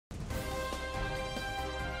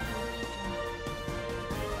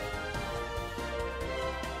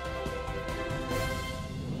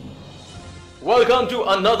Welcome to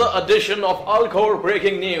another edition of Alcor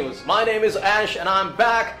Breaking News. My name is Ash and I'm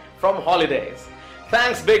back from holidays.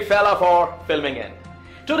 Thanks Big Fella for filming in.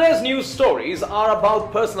 Today's news stories are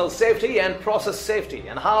about personal safety and process safety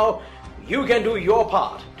and how you can do your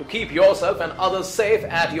part to keep yourself and others safe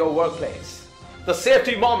at your workplace. The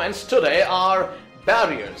safety moments today are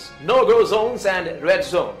barriers, no-go zones and red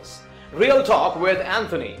zones. Real talk with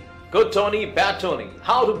Anthony. Good Tony, bad Tony.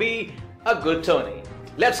 How to be a good Tony.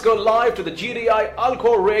 Let's go live to the GDI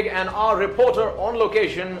Alcor rig and our reporter on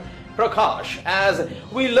location, Prakash, as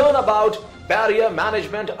we learn about barrier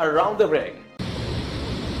management around the rig.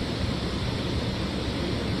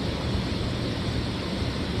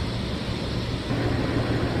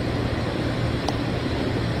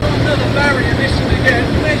 Another barrier mission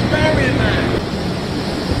again. Where's barrier man?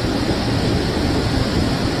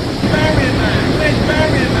 Barrier man, where's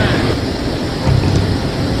barrier man?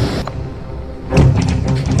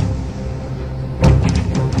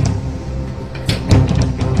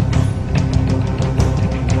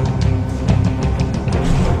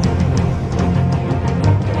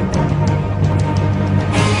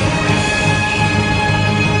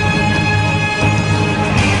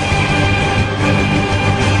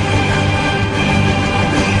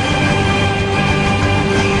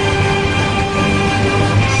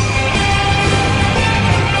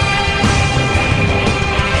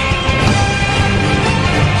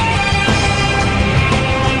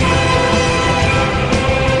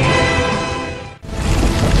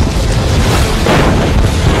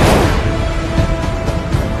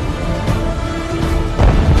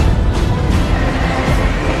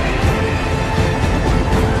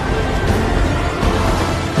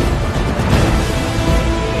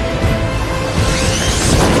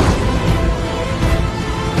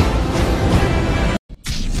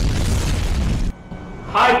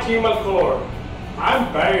 Hi Team Alcor,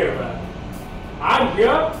 I'm Barrier Man. I'm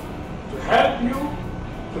here to help you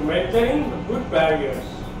to maintain the good barriers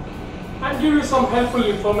and give you some helpful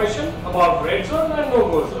information about red zone and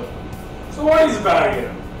no-go zone. So what is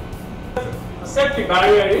barrier? A safety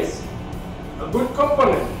barrier is a good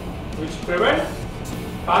component which prevents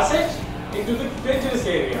passage into the dangerous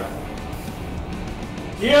area.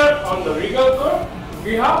 Here on the rig Alcor,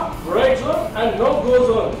 we have red zone and no-go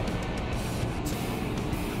zone.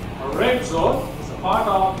 A red zone is a part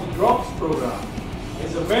of the drops program. It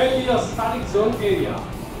is mainly a static zone area,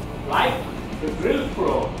 like the drill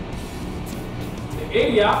floor. The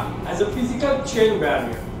area has a physical chain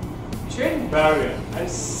barrier. Chain barrier and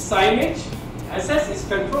signage access is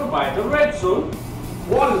controlled by the red zone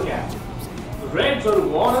warden cap. The red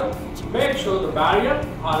zone warden makes sure the barrier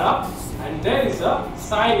are up and there is a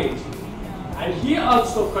signage. And he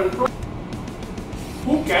also controls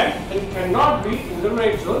who can and cannot be in the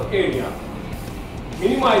red zone area.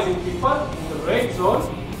 Minimizing people in the red zone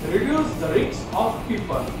reduce the risk of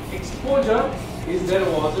people exposure if there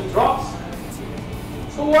was a drops.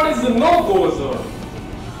 So what is the no-go zone?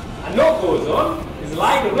 A no-go zone is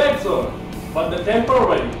like a red zone but the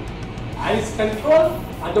temporary and is controlled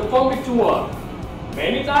under permit to work.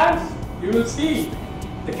 Many times you will see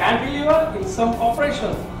the cantilever in some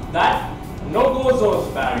operations that no-go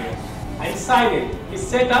zones barrier and signage is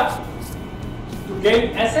set up to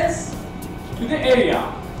gain access to the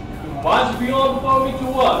area. You must be on the permit to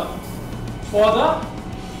work for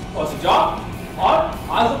the job or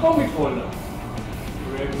as a permit holder.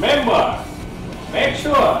 Remember, make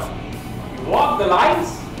sure you walk the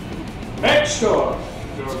lines, make sure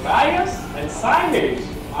your barriers and signage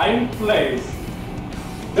are in place.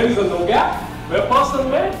 There is a no gap where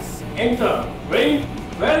person may enter.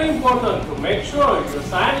 Very important to make sure your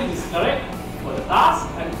signage is correct for the task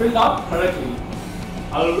and filled out correctly.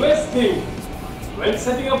 Always think, when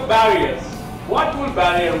setting up barriers, what will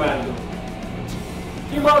barrier man do?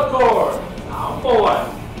 Team Alcor, number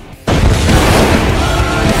one.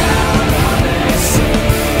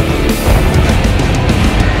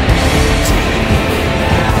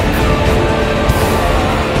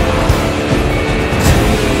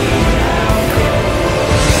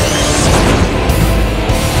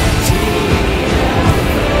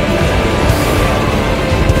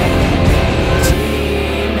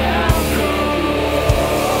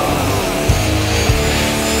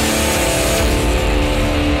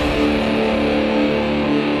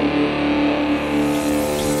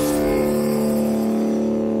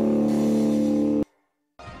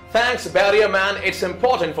 Thanks Barrier Man, it's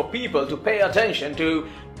important for people to pay attention to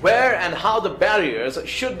where and how the barriers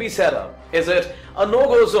should be set up. Is it a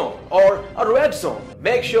no-go zone or a red zone?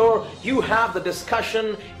 Make sure you have the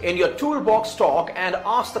discussion in your toolbox talk and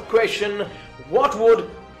ask the question, what would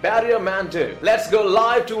Barrier Man do? Let's go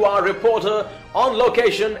live to our reporter On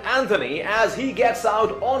location, Anthony, as he gets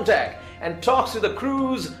out on deck and talks to the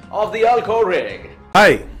crews of the Alcor rig.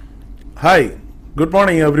 Hi, good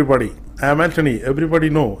morning everybody. I am Anthony, everybody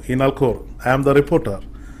know in Alcor. I am the reporter.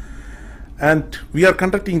 And we are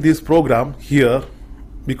conducting this program here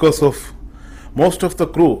because of most of the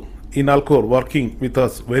crew in Alcor working with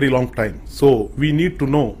us very long time. So we need to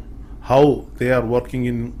know how they are working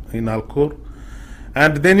in Alcor,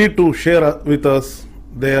 and they need to share with us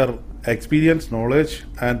their experience, knowledge,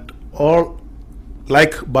 and all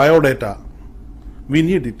like biodata. We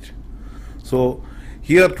need it. So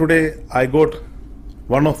here today I got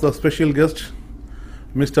one of the special guests,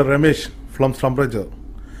 Mr. Ramesh from Slumbrager.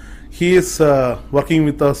 He is working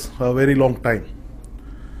with us a very long time.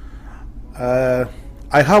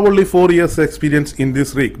 I have only 4 years experience in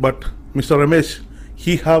this rig, but Mr. Ramesh,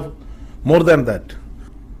 he have more than that.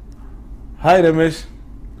 Hi Ramesh.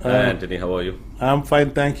 Hi Anthony, how are you? I'm fine,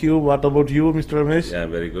 thank you. What about you, Mr. Ramesh? Yeah,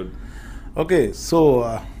 I'm very good. Okay,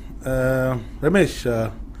 so Ramesh,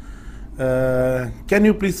 can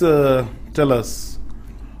you please tell us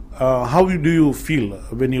how do you feel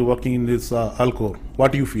when you're working in this Alcor?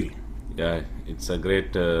 What do you feel? Yeah, it's a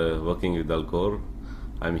great working with Alcor.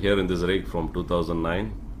 I'm here in this rig from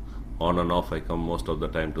 2009. On and off, I come most of the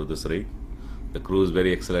time to this rig. The crew is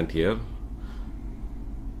very excellent here.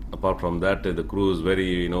 Apart from that, the crew is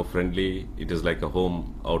very, friendly. It is like a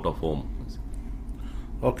home out of home.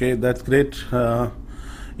 Okay, that's great.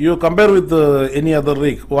 You compare with any other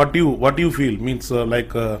rig. What you feel means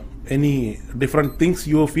any different things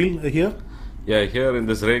you feel here? Yeah, here in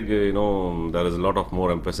this rig, there is a lot of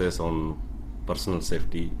more emphasis on personal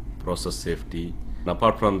safety, process safety. And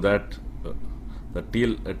apart from that, the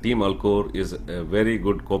team Alcor is a very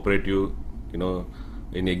good cooperative,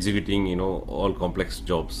 in executing, all complex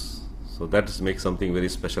jobs. So that makes something very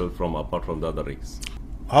special apart from the other rigs.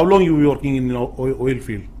 How long you working in oil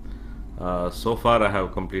field? So far, I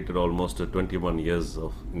have completed almost 21 years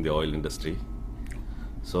in the oil industry.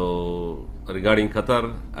 So regarding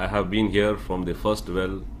Qatar, I have been here from the first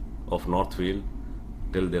well of North Field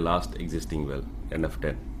till the last existing well,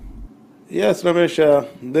 NF10. Yes, Ramesh,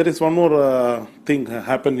 there is one more thing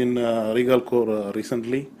happened in rig Alcor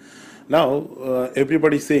recently. Now,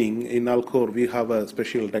 everybody saying in Alcor we have a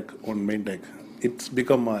special deck on main deck. It's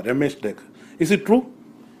become a Ramesh deck. Is it true?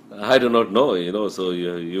 I do not know, so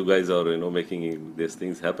you guys are, making these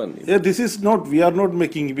things happen. Yeah, this is not, we are not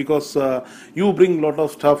making, because you bring a lot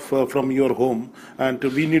of stuff from your home and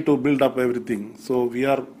we need to build up everything. So we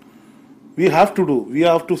have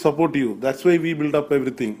to support you. That's why we build up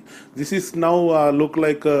everything. This is now look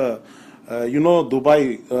like,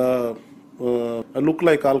 Dubai, look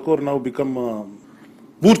like Alcor now become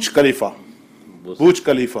Burj Khalifa. Burj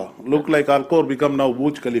Khalifa. Look like Alcor become now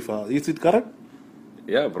Burj Khalifa. Is it correct?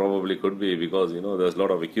 Yeah, probably could be, because there's a lot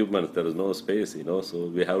of equipment. There is no space, so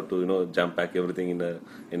we have to jam pack everything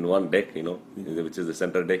in one deck, which is the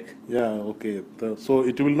center deck. Yeah, okay. So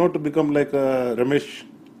it will not become like Ramesh.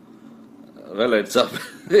 Well, it's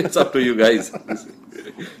up to you guys.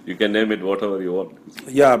 You can name it whatever you want.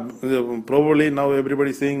 Yeah, probably now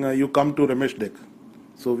everybody saying you come to Ramesh deck.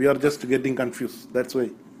 So we are just getting confused. That's why.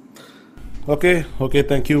 Okay.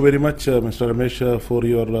 Thank you very much, Mr. Ramesh, for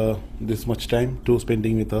your this much time to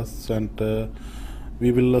spending with us, and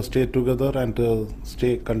we will stay together and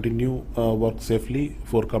continue work safely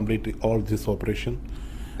for complete all this operation.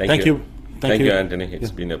 Thank you. Thank you, Anthony.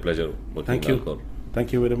 It's been a pleasure working with Alcor.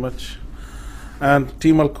 Thank you very much. And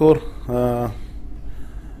Team Alcor,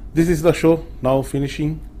 this is the show now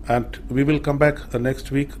finishing, and we will come back next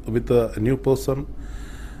week with a new person,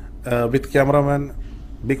 with cameraman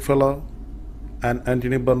BIGFELLA and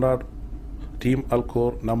Anthony Bernard, Team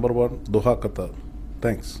Alcor #1, Doha, Qatar.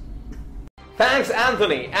 Thanks. Thanks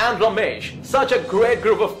Anthony and Ramesh. Such a great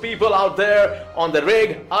group of people out there on the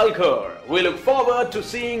rig Alcor. We look forward to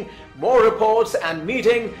seeing more reports and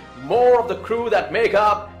meeting more of the crew that make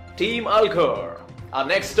up Team Alcor. Our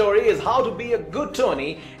next story is how to be a good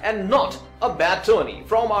Tony and not a bad Tony,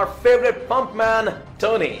 from our favorite pump man,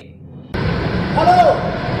 Tony. Hello,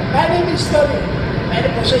 my name is Tony. My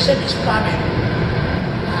position is plumbing.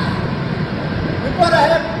 Before I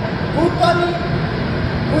have good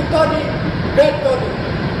Tony, bad Tony.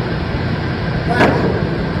 But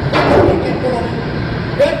good Tony can follow me.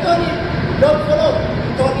 Bad Tony don't follow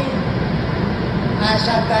Tony.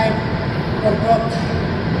 Sometimes forgot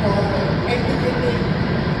or everything.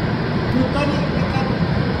 Good Tony become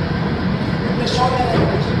the solar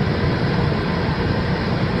language.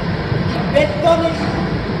 Bad Tony,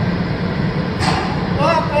 no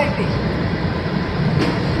practice.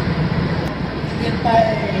 Get my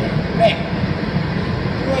back.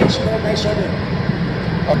 2 inch more my shoulder.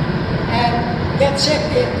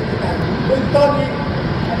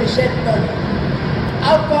 present Tony.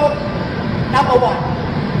 Alcohol, number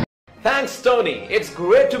 1. Thanks, Tony. It's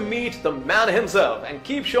great to meet the man himself and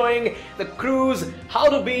keep showing the crews how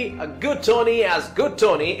to be a good Tony, as good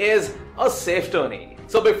Tony is a safe Tony.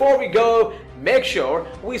 So before we go, make sure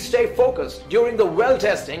we stay focused during the well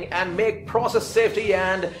testing and make process safety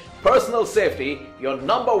and personal safety your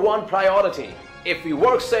 #1 priority. If we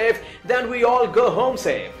work safe, then we all go home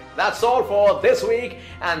safe. That's all for this week,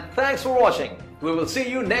 and thanks for watching. We will see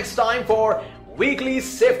you next time for weekly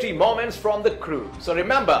safety moments from the crew. So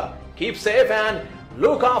remember, keep safe and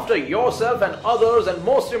look after yourself and others, and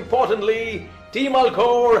most importantly, Team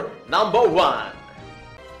Alcor #1.